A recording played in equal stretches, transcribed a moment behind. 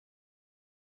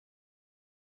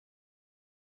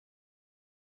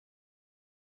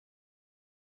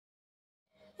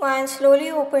Wan slowly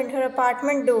opened her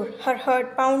apartment door, her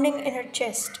heart pounding in her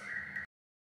chest.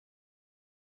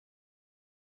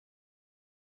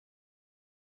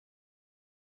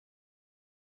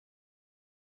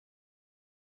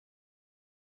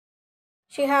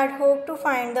 She had hoped to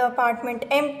find the apartment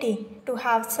empty, to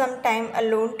have some time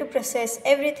alone to process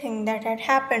everything that had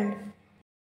happened.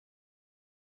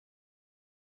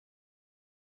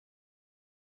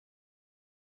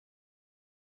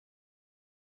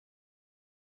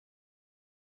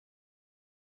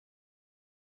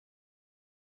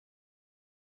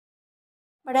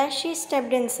 But as she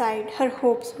stepped inside, her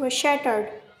hopes were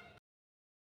shattered.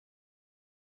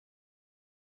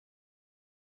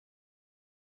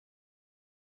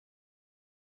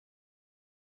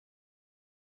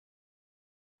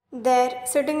 There,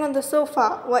 sitting on the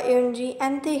sofa, were Eunji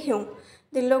and Taehyung.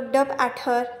 They looked up at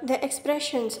her, their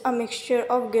expressions a mixture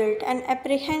of guilt and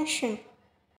apprehension.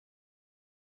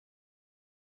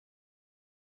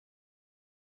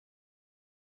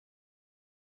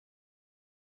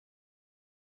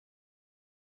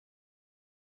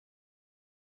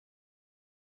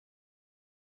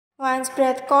 Wan's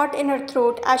breath caught in her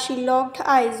throat as she locked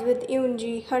eyes with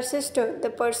Eunji, her sister, the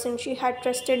person she had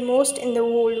trusted most in the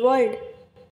whole world.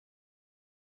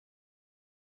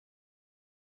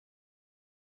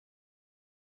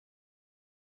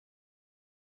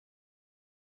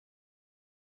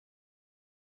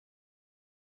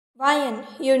 Ryan,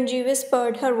 Eunji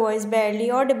whispered, her voice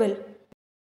barely audible.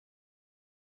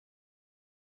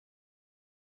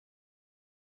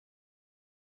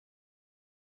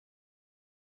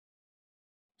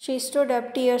 She stood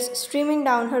up, tears streaming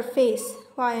down her face.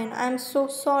 Ryan, I'm so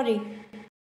sorry.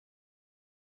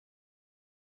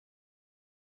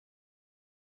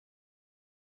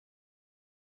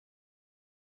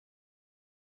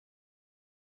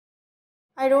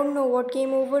 I don't know what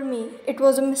came over me. It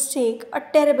was a mistake, a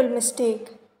terrible mistake.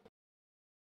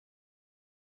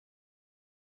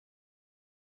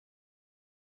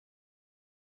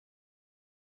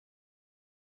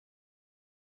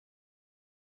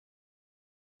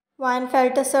 Ryan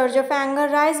felt a surge of anger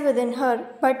rise within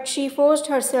her, but she forced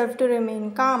herself to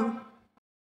remain calm.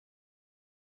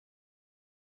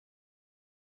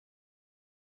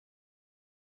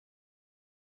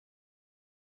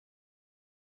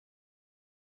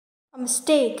 A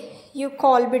mistake, you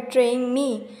call betraying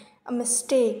me a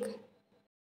mistake.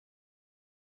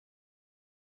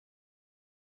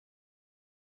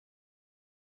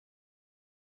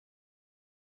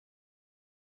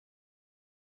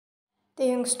 The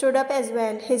young stood up as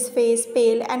well, his face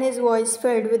pale and his voice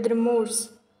filled with remorse.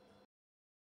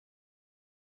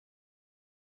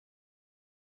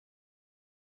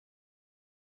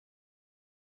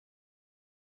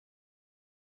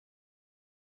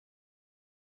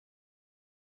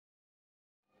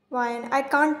 Ryan, I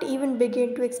can't even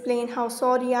begin to explain how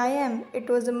sorry I am. It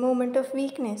was a moment of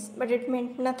weakness, but it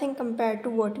meant nothing compared to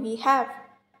what we have.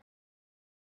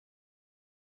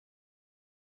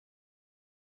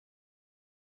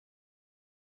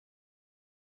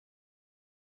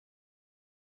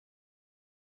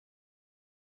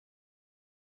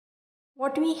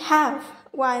 What we have,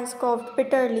 Ryan scoffed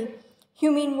bitterly.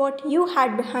 You mean what you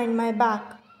had behind my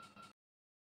back?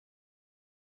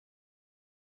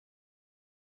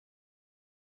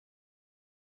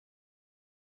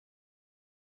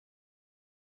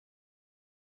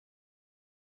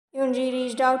 Yunji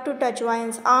reached out to touch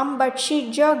Ryan's arm, but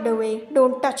she jerked away.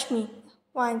 Don't touch me.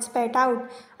 Ryan spat out.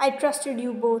 I trusted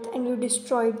you both, and you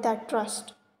destroyed that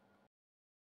trust.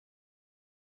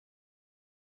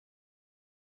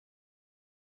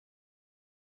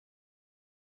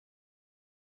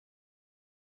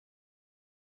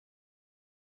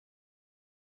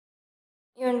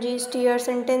 Yunji's tears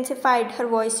intensified, her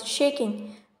voice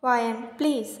shaking. Ryan,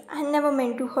 please, I never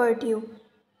meant to hurt you.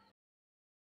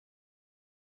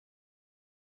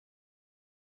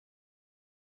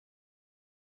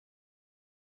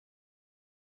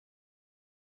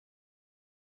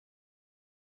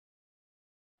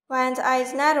 Ryan's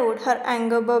eyes narrowed, her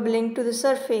anger bubbling to the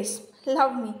surface.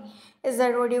 Love me. Is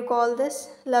that what you call this?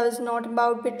 Love is not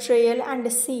about betrayal and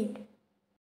deceit.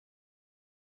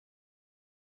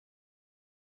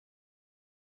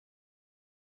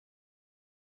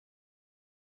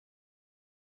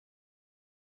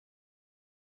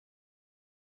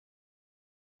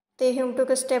 Taehyung took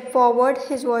a step forward,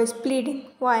 his voice pleading.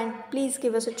 Ryan, please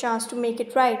give us a chance to make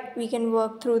it right. We can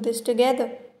work through this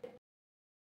together.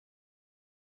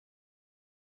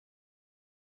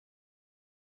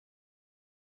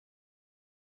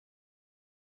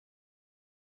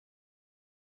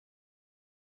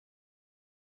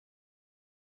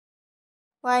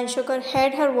 Wine shook her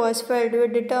head, her voice filled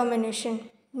with determination.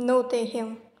 No,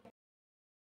 Taehyung.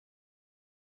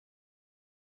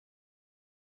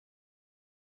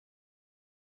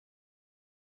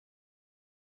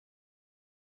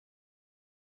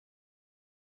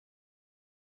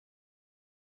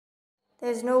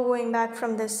 There's no going back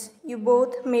from this. You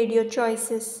both made your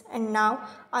choices, and now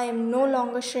I am no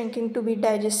longer shrinking to be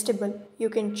digestible. You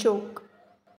can choke.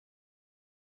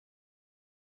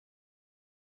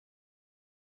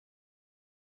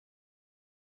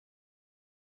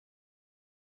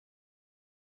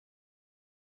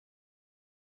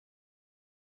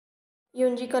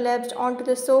 Yunji collapsed onto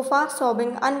the sofa,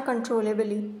 sobbing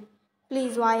uncontrollably.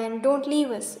 Please, Ryan, don't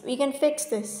leave us. We can fix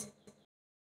this.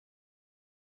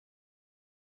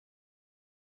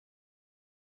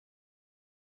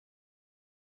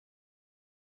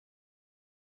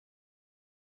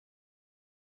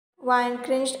 Ryan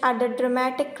cringed at the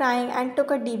dramatic crying and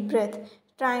took a deep breath,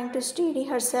 trying to steady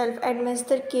herself amidst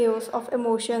the chaos of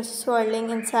emotions swirling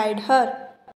inside her.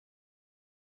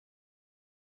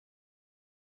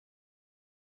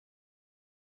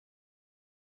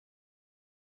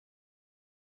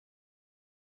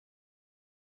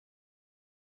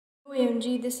 No,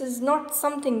 Yunji, this is not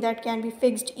something that can be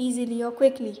fixed easily or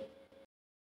quickly.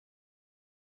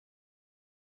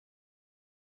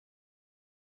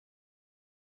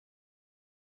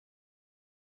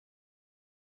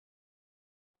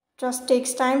 Trust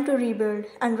takes time to rebuild,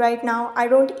 and right now I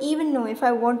don't even know if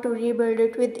I want to rebuild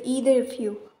it with either of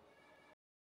you.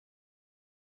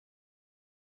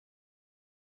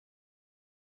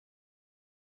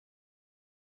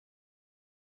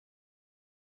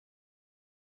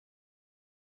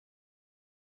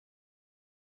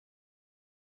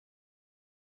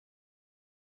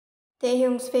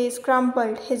 Taehyung's face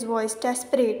crumpled, his voice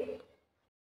desperate.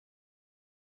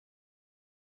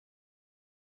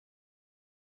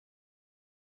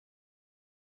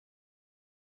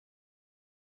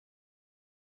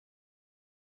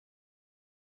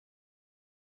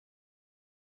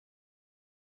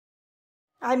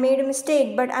 I made a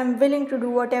mistake, but I'm willing to do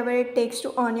whatever it takes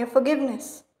to earn your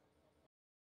forgiveness.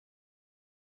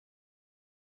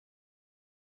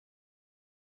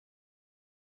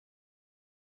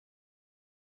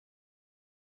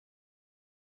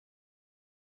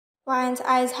 Ryan's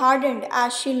eyes hardened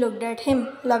as she looked at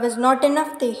him. Love is not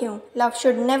enough, Taehyung. Love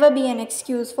should never be an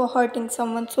excuse for hurting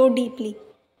someone so deeply.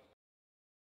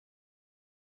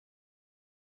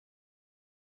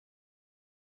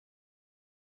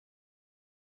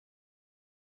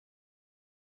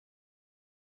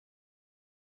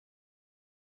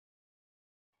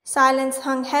 Silence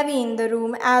hung heavy in the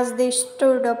room as they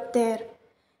stood up there,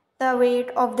 the weight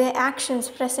of their actions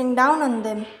pressing down on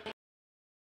them.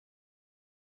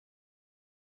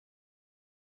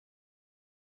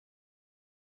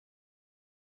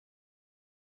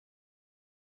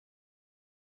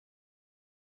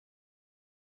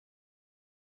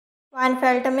 Ryan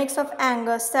felt a mix of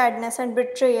anger, sadness, and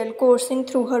betrayal coursing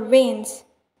through her veins.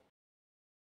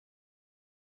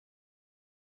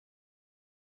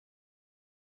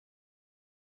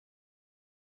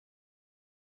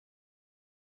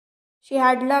 She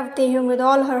had loved Taehyung with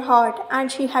all her heart, and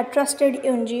she had trusted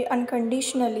Yoonji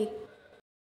unconditionally.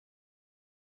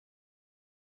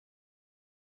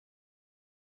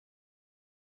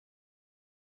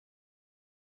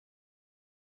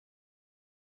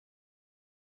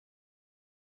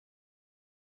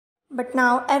 But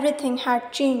now everything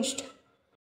had changed.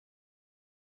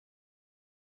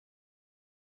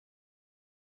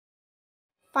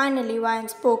 Finally, Ryan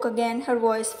spoke again, her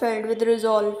voice filled with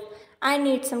resolve. I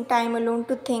need some time alone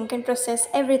to think and process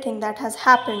everything that has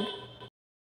happened.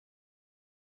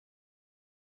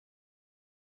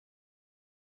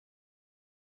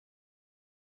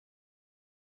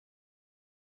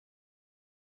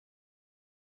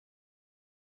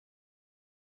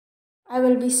 I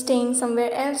will be staying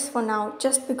somewhere else for now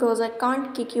just because I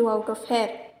can't kick you out of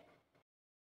here.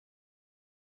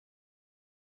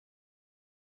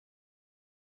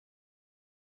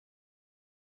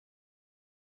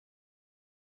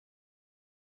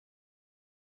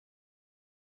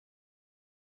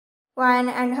 Ryan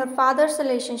and her father's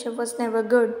relationship was never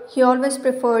good. He always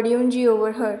preferred Yoonji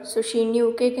over her, so she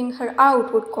knew kicking her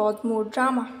out would cause more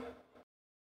drama.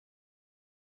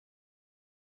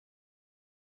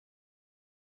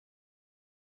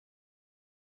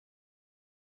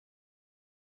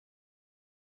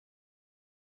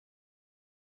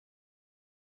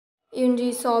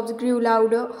 Yoonji's sobs grew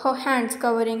louder, her hands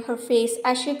covering her face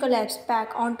as she collapsed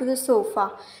back onto the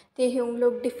sofa. Taehyung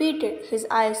looked defeated, his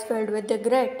eyes filled with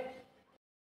regret.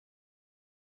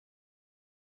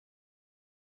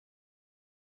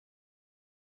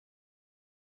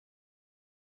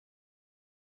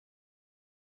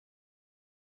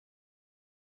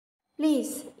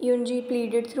 Please, Yunji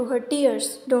pleaded through her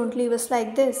tears, don't leave us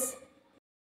like this.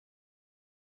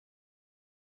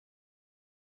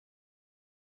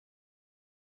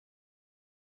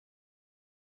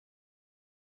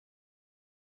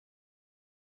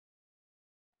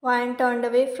 Wine turned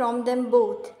away from them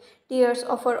both, tears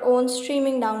of her own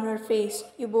streaming down her face.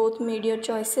 You both made your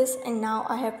choices, and now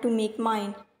I have to make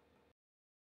mine.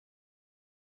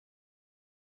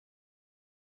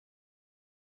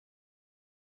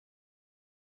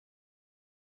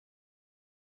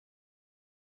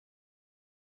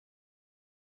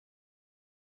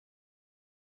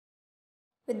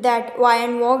 With that,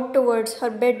 Wyan walked towards her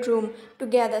bedroom to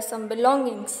gather some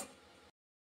belongings.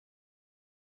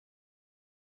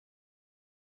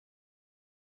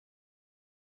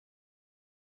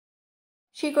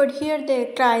 She could hear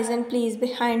their cries and pleas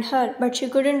behind her, but she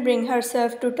couldn't bring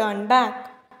herself to turn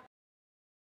back.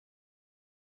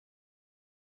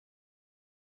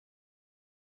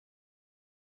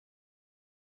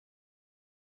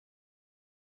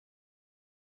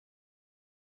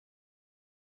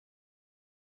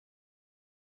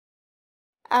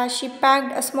 As she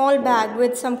packed a small bag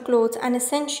with some clothes and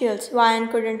essentials, Wyan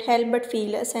couldn't help but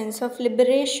feel a sense of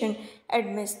liberation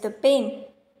amidst the pain.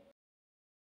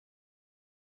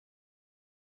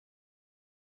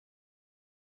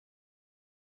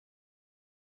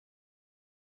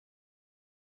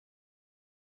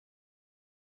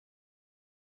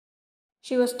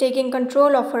 She was taking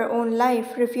control of her own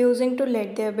life, refusing to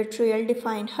let their betrayal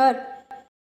define her.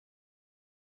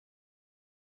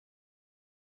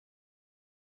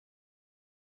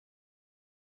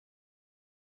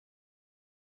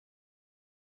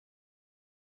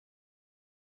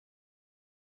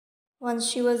 Once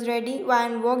she was ready,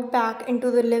 Wyan walked back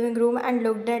into the living room and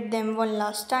looked at them one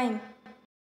last time.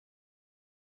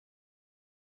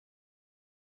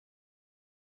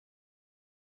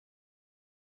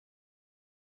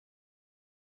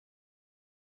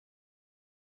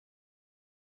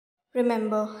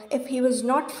 Remember, if he was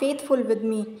not faithful with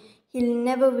me, he'll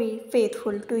never be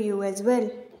faithful to you as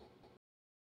well.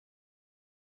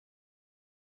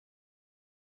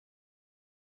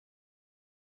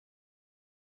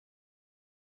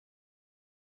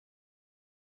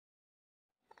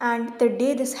 And the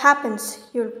day this happens,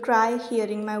 you'll cry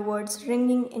hearing my words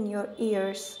ringing in your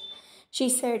ears, she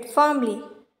said firmly.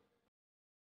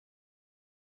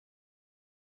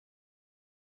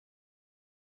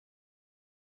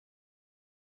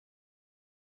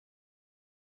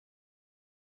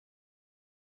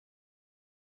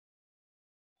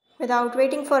 Without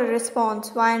waiting for a response,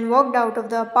 Wyan walked out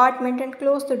of the apartment and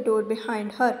closed the door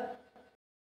behind her.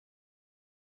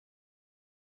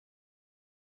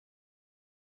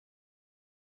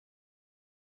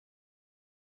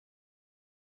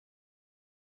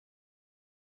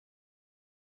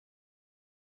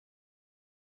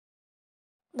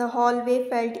 The hallway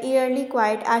felt eerily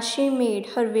quiet as she made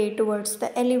her way towards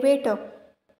the elevator.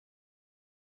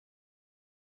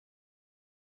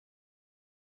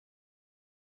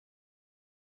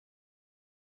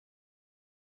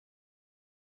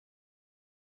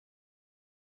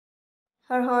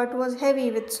 Her heart was heavy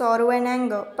with sorrow and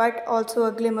anger, but also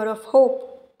a glimmer of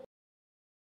hope.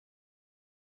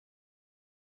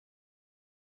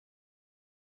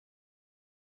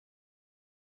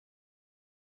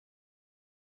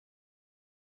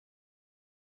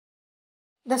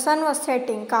 The sun was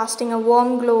setting, casting a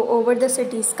warm glow over the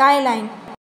city skyline.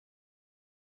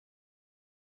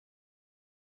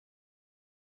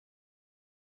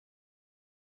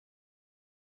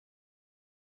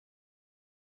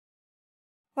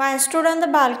 Van stood on the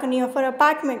balcony of her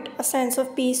apartment, a sense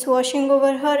of peace washing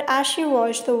over her as she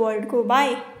watched the world go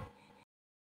by.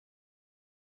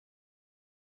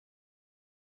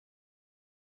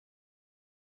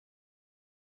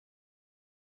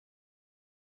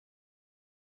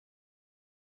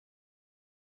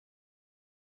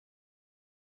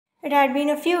 It had been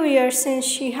a few years since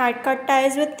she had cut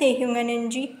ties with Taehyung and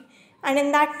Inji, and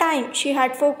in that time she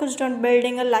had focused on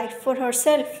building a life for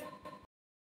herself.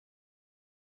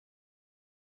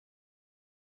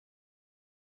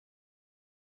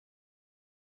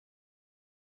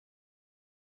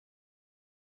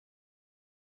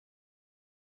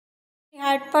 She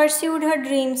had pursued her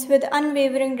dreams with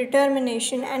unwavering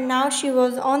determination, and now she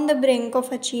was on the brink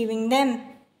of achieving them.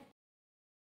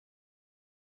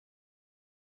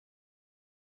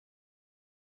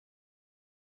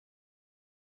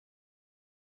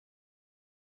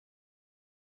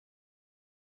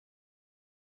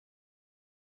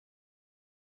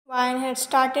 Vine had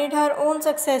started her own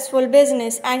successful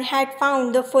business and had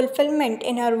found the fulfillment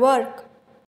in her work.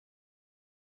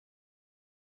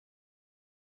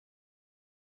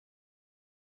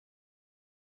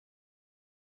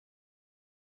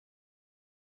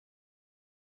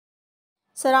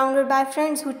 Surrounded by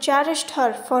friends who cherished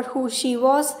her for who she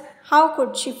was, how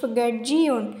could she forget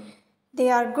Jiyoon? They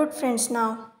are good friends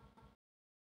now.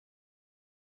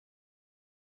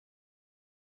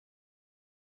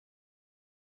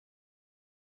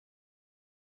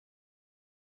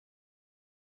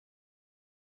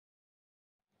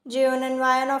 Jiyoon and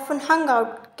Ryan often hung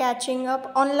out, catching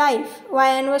up on life.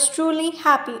 Ryan was truly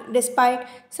happy despite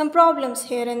some problems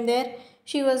here and there.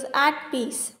 She was at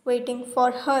peace, waiting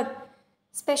for her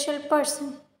special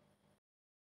person.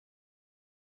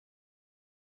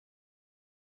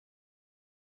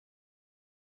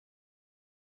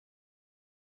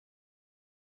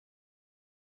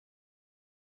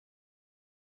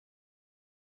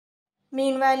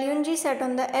 Meanwhile, Yoonji sat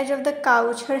on the edge of the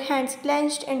couch, her hands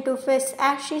clenched into fists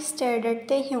as she stared at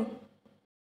Taehyung.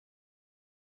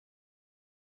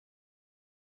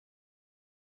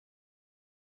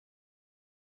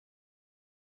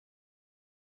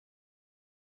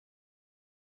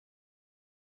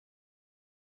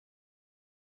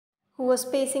 Who was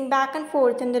pacing back and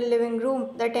forth in the living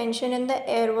room. The tension in the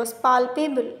air was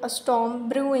palpable, a storm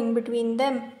brewing between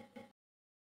them.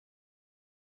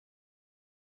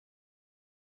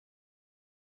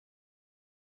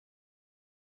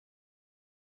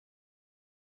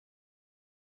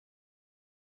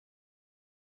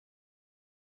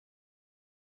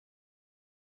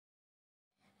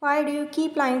 Why do you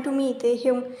keep lying to me,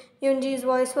 Taehyung? Yoonji's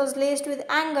voice was laced with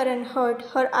anger and hurt,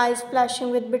 her eyes flashing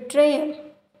with betrayal.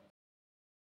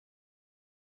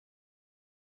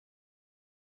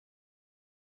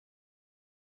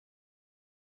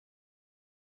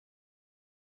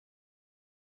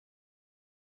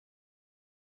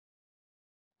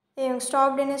 Taehyung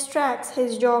stopped in his tracks,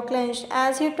 his jaw clenched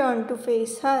as he turned to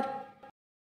face her.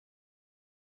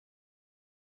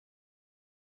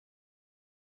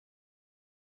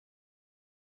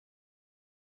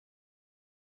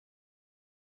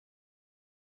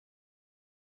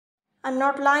 I'm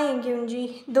not lying,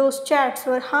 Yoonji. Those chats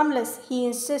were harmless, he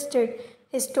insisted,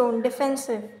 his tone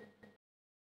defensive.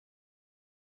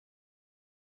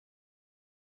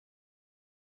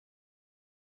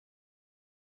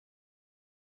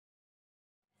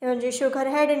 Yoonji shook her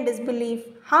head in disbelief.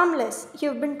 Harmless?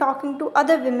 You've been talking to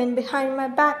other women behind my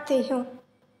back, Taehyung.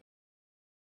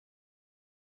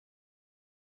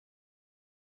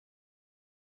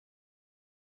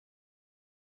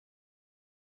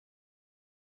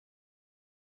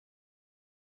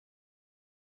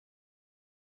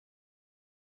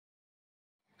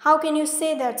 How can you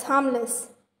say that's harmless?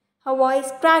 Her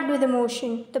voice cracked with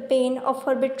emotion, the pain of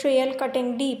her betrayal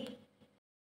cutting deep.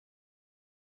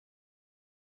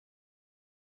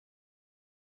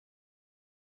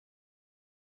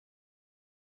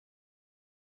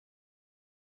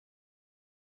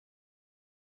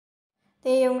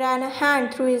 Taeyong ran a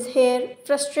hand through his hair,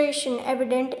 frustration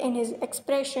evident in his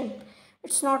expression.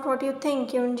 It's not what you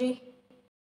think, Yoonji.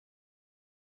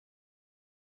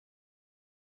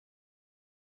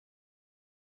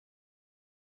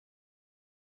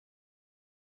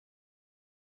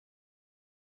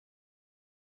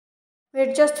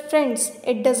 We're just friends.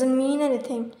 It doesn't mean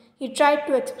anything. He tried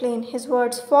to explain, his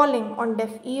words falling on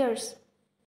deaf ears.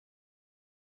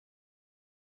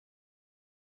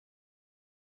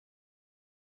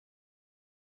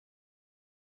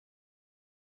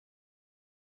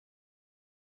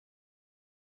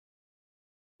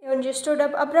 Yoonji stood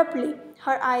up abruptly,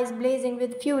 her eyes blazing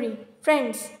with fury.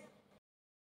 Friends,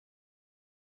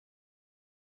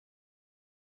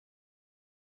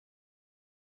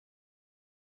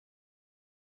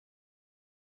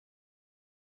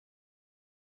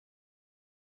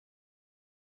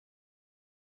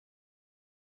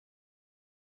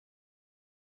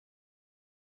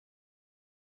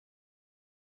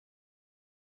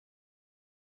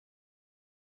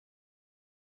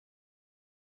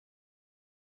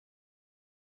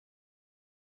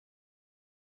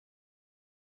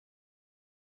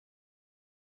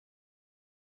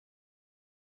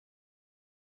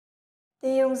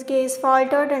 Taeyong's gaze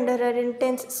faltered under her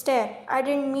intense stare. I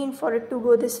didn't mean for it to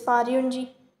go this far, Yoonji.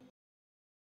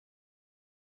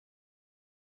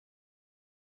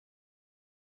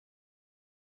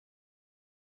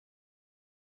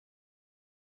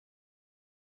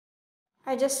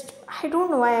 I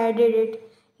don't know why I did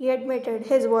it, he admitted,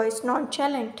 his voice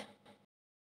nonchalant.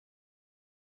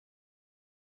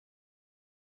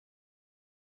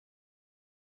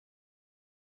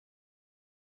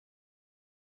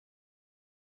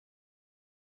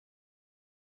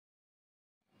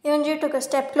 Yoonji took a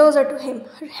step closer to him,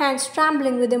 her hands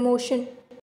trembling with emotion.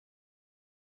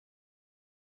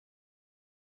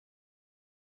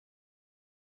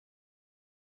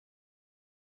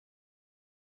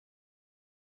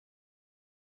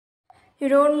 You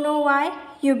don't know why?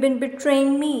 You've been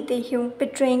betraying me, Taehyung,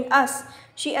 betraying us,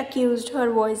 she accused, her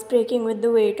voice breaking with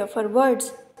the weight of her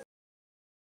words.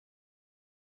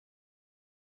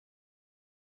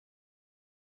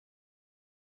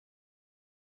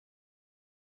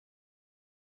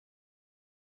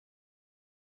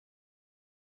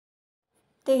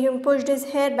 Taehyung pushed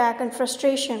his hair back in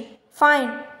frustration.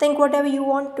 Fine, think whatever you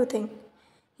want to think.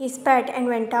 He spat and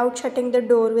went out, shutting the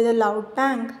door with a loud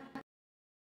bang.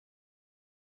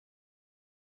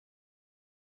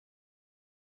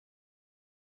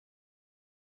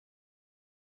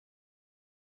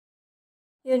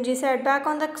 Yunji sat back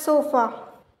on the sofa,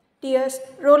 tears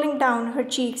rolling down her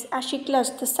cheeks as she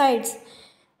clutched the sides.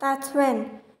 That's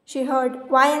when she heard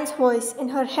Ryan's voice in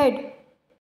her head.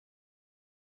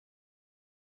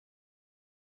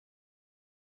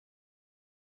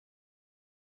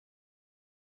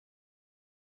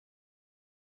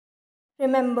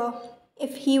 Remember,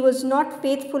 if he was not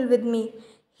faithful with me,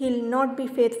 he'll not be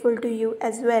faithful to you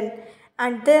as well.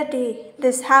 And the day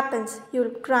this happens, you'll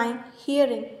cry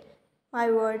hearing my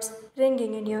words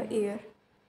ringing in your ear.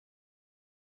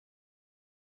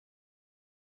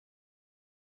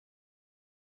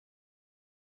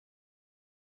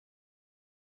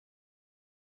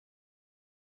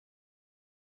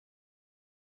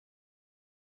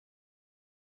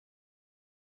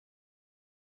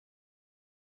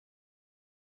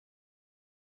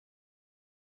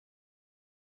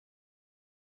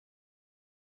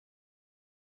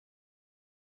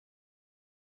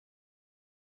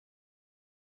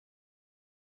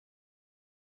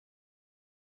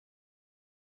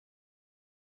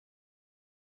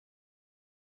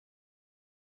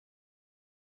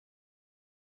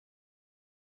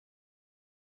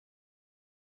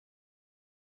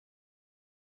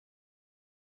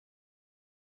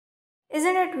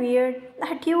 Isn't it weird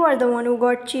that you are the one who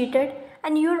got cheated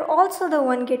and you're also the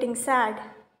one getting sad?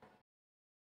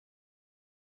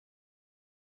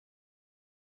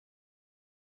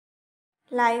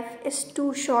 Life is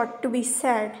too short to be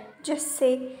sad. Just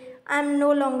say, I'm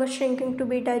no longer shrinking to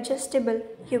be digestible.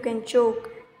 You can joke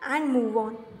and move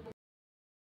on.